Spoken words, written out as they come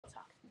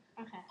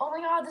Oh my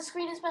god, the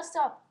screen is messed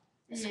up.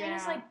 The screen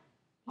is like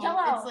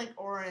yellow. It's like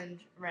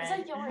orange, red. It's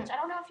like orange. I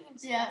don't know if you can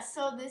see Yeah, that.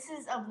 so this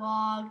is a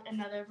vlog,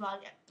 another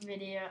vlog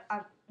video,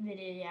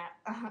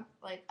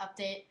 like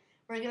update.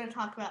 We're gonna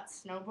talk about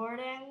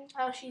snowboarding.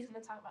 Oh, she's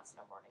gonna talk about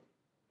snowboarding.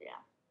 Yeah.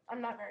 I'm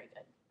not very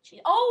good.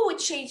 Oh, it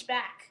changed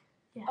back.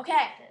 Yeah.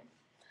 Okay.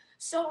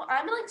 So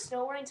I'm like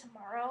snowboarding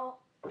tomorrow.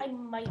 I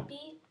might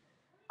be.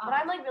 But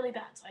I'm like really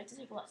bad, so I have to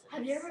take lessons.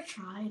 Have you ever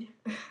tried?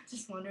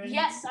 Just wondering.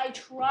 Yes, I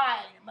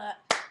tried, but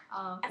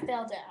I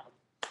fell down.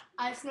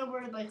 I've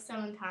snowboarded like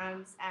 7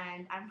 times,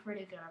 and I'm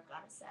pretty good, I've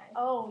got to say.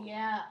 Oh,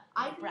 yeah.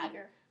 I'm a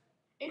bragger.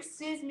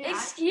 Excuse me.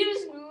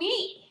 Excuse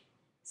me.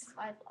 This is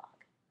my vlog.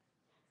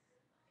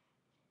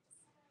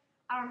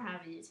 I don't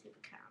have a YouTube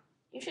account.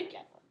 You should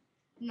get one.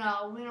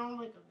 No, we don't have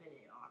like a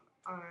video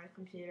on our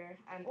computer.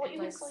 And well, it, you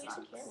like, can still use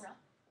a camera.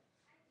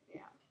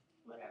 Yeah,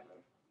 whatever.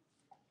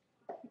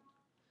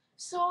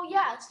 So,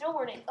 yeah,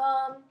 snowboarding.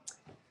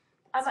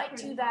 I might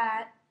do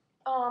that.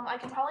 I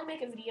can probably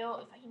make a video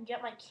if I can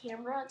get my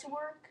camera to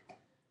work.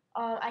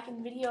 I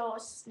can video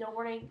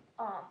snowboarding.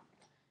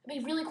 It'd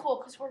be really cool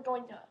because we're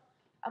going to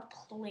a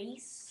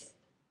place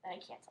that I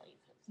can't tell you.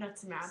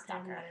 That's a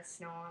mountain that has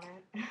snow on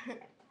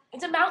it.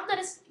 It's a mountain that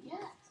is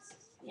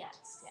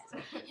yes.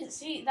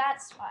 See,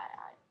 that's why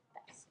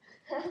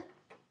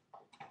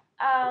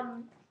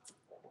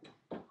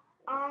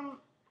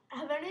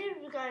Have any of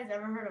you guys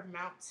ever heard of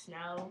Mount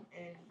Snow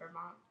in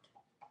Vermont?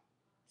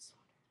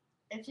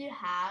 If you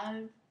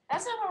have,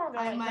 that's not where we're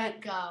going. I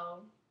might go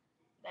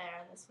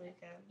there this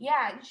weekend.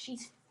 Yeah,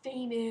 she's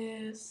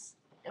famous.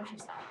 No,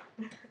 she's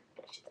not.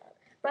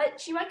 But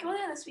she might go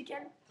there this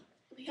weekend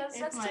because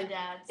if my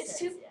dad it's says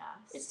too yes.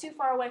 It's too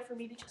far away for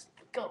me to just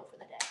go for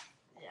the day.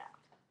 Yeah,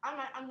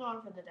 I'm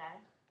going for the day.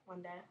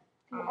 One day.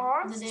 You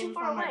are? The It's day too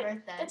before far my away.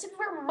 birthday. That's in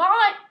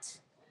Vermont.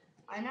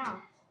 I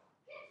know.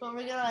 But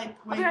we're gonna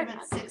like wake up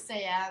at 6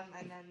 a.m.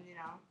 and then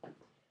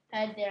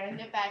head there and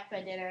get back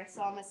by dinner.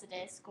 So I'll miss a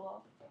day of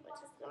school, which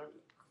is gonna be.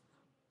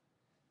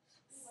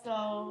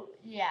 So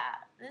yeah,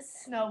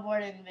 this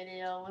snowboarding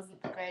video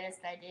wasn't the greatest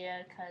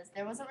idea because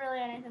there wasn't really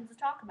anything to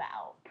talk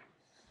about.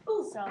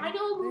 Ooh, so I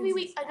know a movie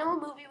we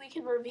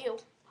can review.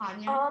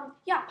 Ponyo?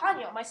 Yeah,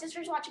 Ponyo. My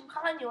sister's watching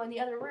Ponyo in the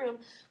other room.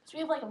 So we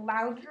have like a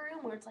lounge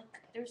room where it's like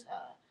there's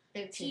a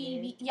big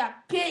TV. Yeah,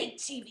 big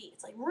TV.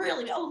 It's like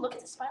really big. Oh, look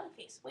at the smiley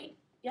face. Wait,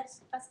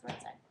 yes, that's the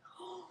right side.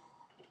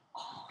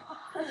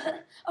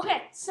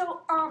 Okay,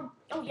 so oh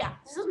yeah,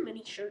 this is a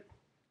mini shirt.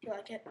 Do you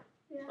like it?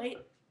 Yeah. Wait,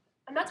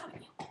 I'm not talking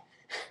to you.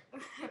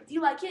 Do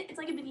you like it? It's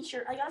like a mini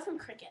shirt. I got it from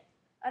Cricket.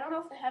 I don't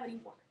know if they have it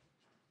anymore.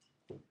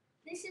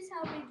 This is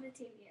how big the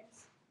TV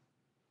is.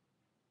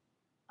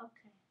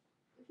 Okay.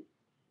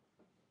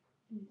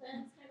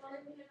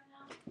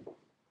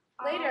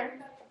 Later.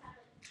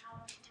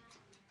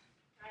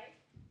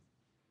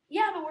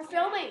 Yeah, but we're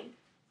filming.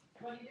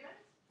 What are you doing?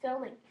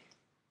 Filming.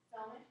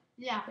 Filming?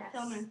 Yeah, Yes.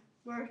 filming.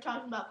 We're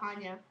talking about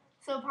Ponyo.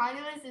 So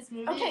Ponyo is this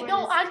movie. Okay, where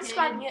no, this I'm kid-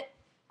 describing it.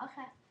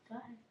 Okay, go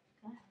ahead.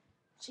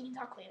 She can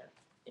talk later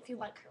if you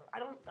like her. I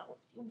don't know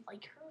if you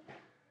like her.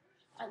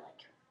 I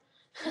like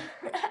her.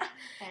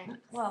 Thanks.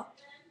 Well,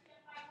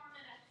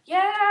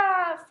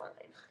 yeah, fine.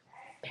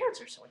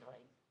 Parents are so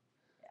annoying.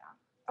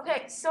 Yeah.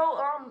 Okay, so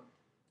I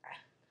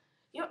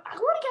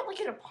want to get like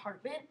an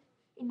apartment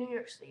in New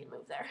York City and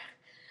move there.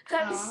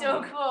 That'd be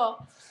so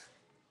cool.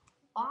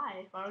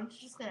 Why? Why don't you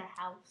just get a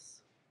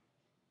house?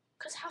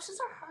 Cause houses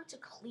are hard to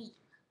clean.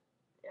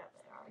 Yeah,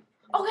 they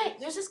are. Okay,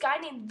 there's this guy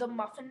named the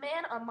Muffin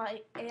Man on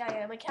my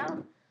AIM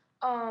account.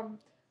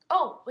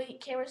 Oh wait,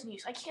 camera's in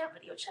use. I can't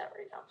video chat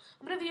right now.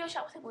 I'm gonna video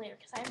chat with him later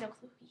because I have no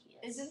clue who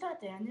he is. Isn't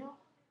that Daniel?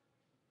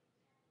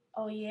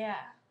 Oh yeah.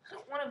 I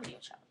don't want to video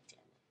chat with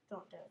Daniel.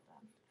 Don't do it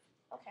then.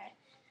 Okay.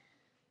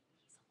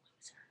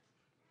 He's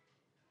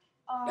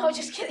a loser. No,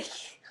 just kidding.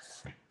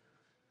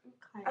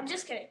 I'm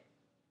just kidding.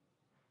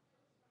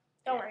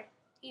 Don't worry.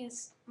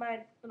 He's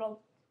my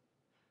little.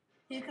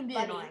 He can be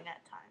buddy. annoying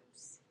at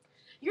times.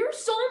 You're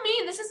so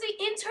mean. This is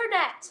the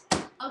internet.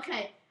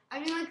 Okay, I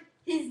mean like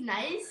he's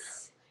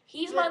nice.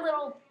 He's my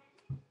little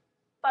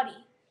buddy.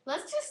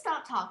 Let's just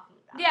stop talking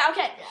about it. Yeah.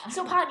 Okay. Yeah.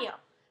 So Ponyo.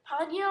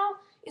 Ponyo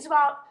is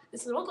about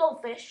this little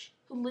goldfish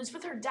who lives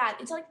with her dad.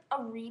 It's like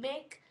a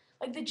remake,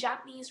 like the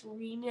Japanese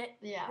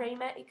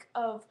remake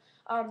of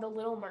The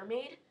Little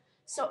Mermaid.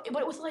 So,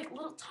 but with like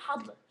little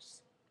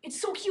toddlers. It's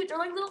so cute. They're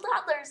like little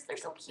toddlers. They're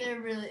so cute.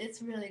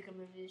 It's really a good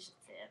movie. You should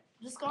see it.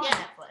 Just go on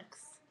Netflix.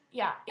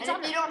 Yeah. It's And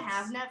on if you Netflix. don't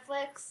have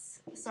Netflix,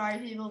 sorry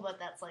people, but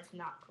that's like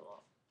not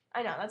cool.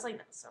 I know that's like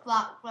not so.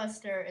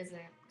 Blockbuster isn't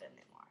good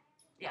anymore.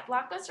 Yeah,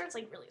 Blockbuster is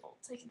like really old.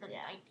 It's like in the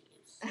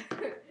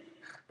 90s.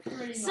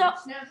 Pretty So- much.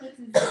 Netflix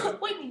is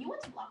good. Wait, you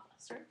went to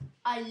Blockbuster?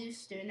 I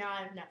used to. Now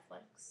I have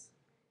Netflix.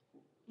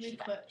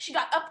 She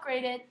got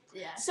upgraded.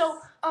 Yeah. So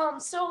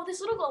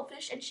this little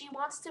goldfish, and she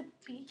wants to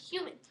be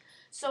human.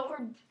 So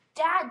her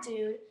dad,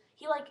 dude,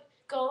 he like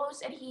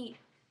goes and he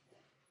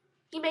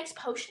makes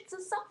potions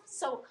and stuff.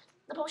 So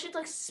the potions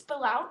like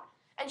spill out,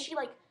 and she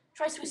like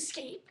tries to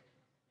escape.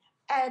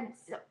 And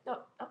no,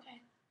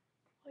 okay.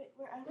 Wait,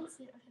 where I don't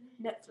see it.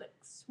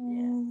 Netflix.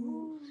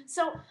 Yeah.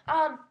 So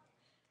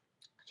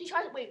she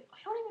tries. Wait, I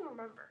don't even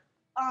remember.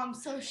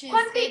 So she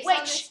Quanvi, escapes wait,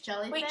 on this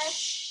jellyfish, Wait,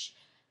 shh.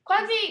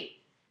 Quanvi!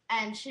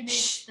 and she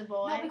meets the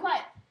boy. No, be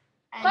quiet.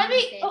 And he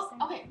Quanvi! saves Oh,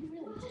 her. okay, you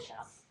really need to shut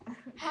up.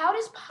 How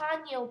does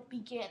Ponyo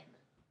begin?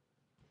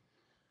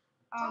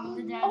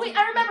 The dad. Oh wait,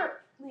 I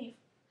remember. Leave.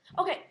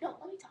 Okay, no,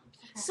 let me talk.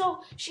 Okay.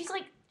 So she's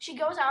like, she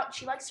goes out.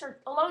 She likes her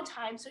alone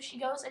time. So she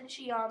goes and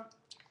she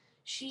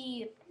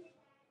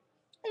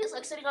is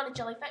like sitting on a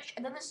jellyfish,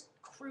 and then this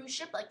cruise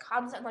ship like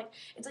comes and like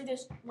it's like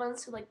there's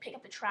ones who like pick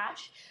up the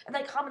trash, and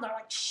they come and they're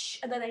like shh,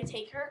 and then they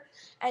take her,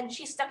 and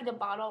she's stuck in a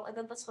bottle, and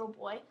then this little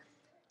boy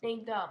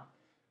named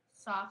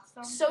Socks.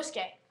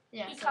 Sosuke.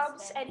 Yeah. He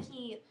comes and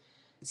he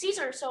sees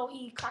her, so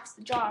he cracks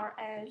the jar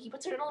and he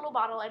puts her in a little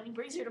bottle and he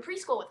brings her to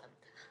preschool with him.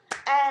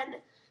 And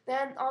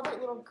then all the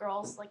little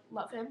girls like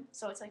love him,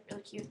 so it's like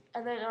really cute.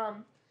 And then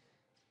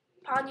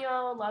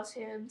Ponyo loves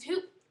him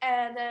too.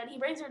 And then he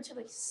brings her to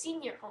the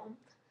senior home.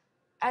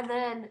 And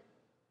then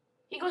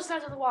he goes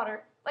down to the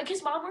water. Like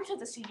his mom works at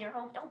the senior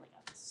home. Oh my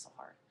god, this is so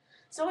hard.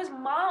 So his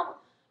mom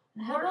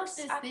How about works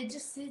this? at- They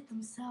just see it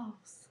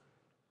themselves.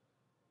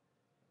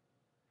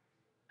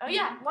 Oh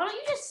yeah, why don't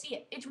you just see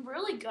it? It's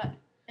really good.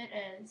 It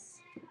is.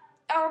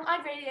 I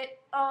rated it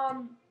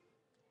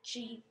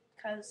G,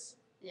 cause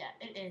Yeah,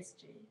 it is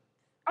G.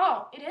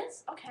 oh, it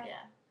is? Okay.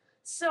 Yeah.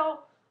 So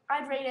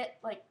I'd rate it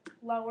like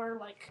lower,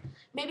 like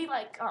maybe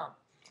like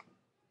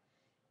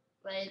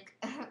Like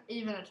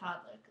even a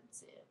toddler could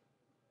see it.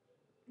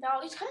 no,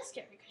 it's kind of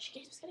scary because she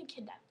keeps getting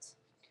kidnapped.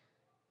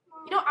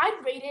 You know,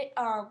 I'd rate it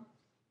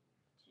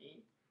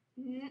G.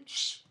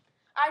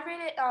 I'd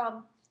rate it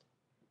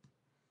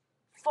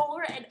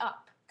 4 and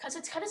up because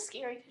it's kind of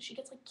scary because she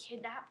gets like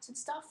kidnapped and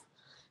stuff.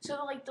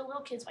 So like the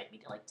little kids might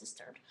be like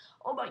disturbed.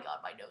 Oh my god,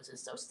 my nose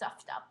is so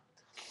stuffed up.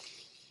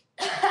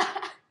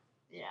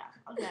 Yeah.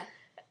 Okay.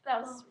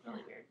 That was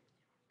really weird.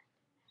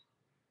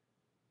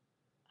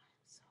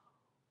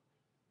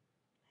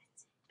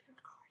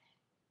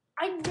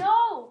 I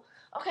know.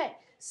 Okay,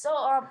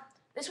 so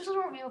this was a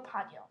review of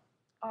Ponyo.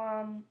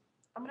 I'm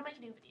gonna make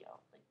a new video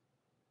like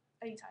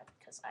anytime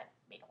because I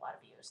made a lot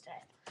of videos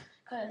today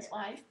because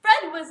my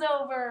friend was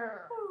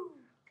over.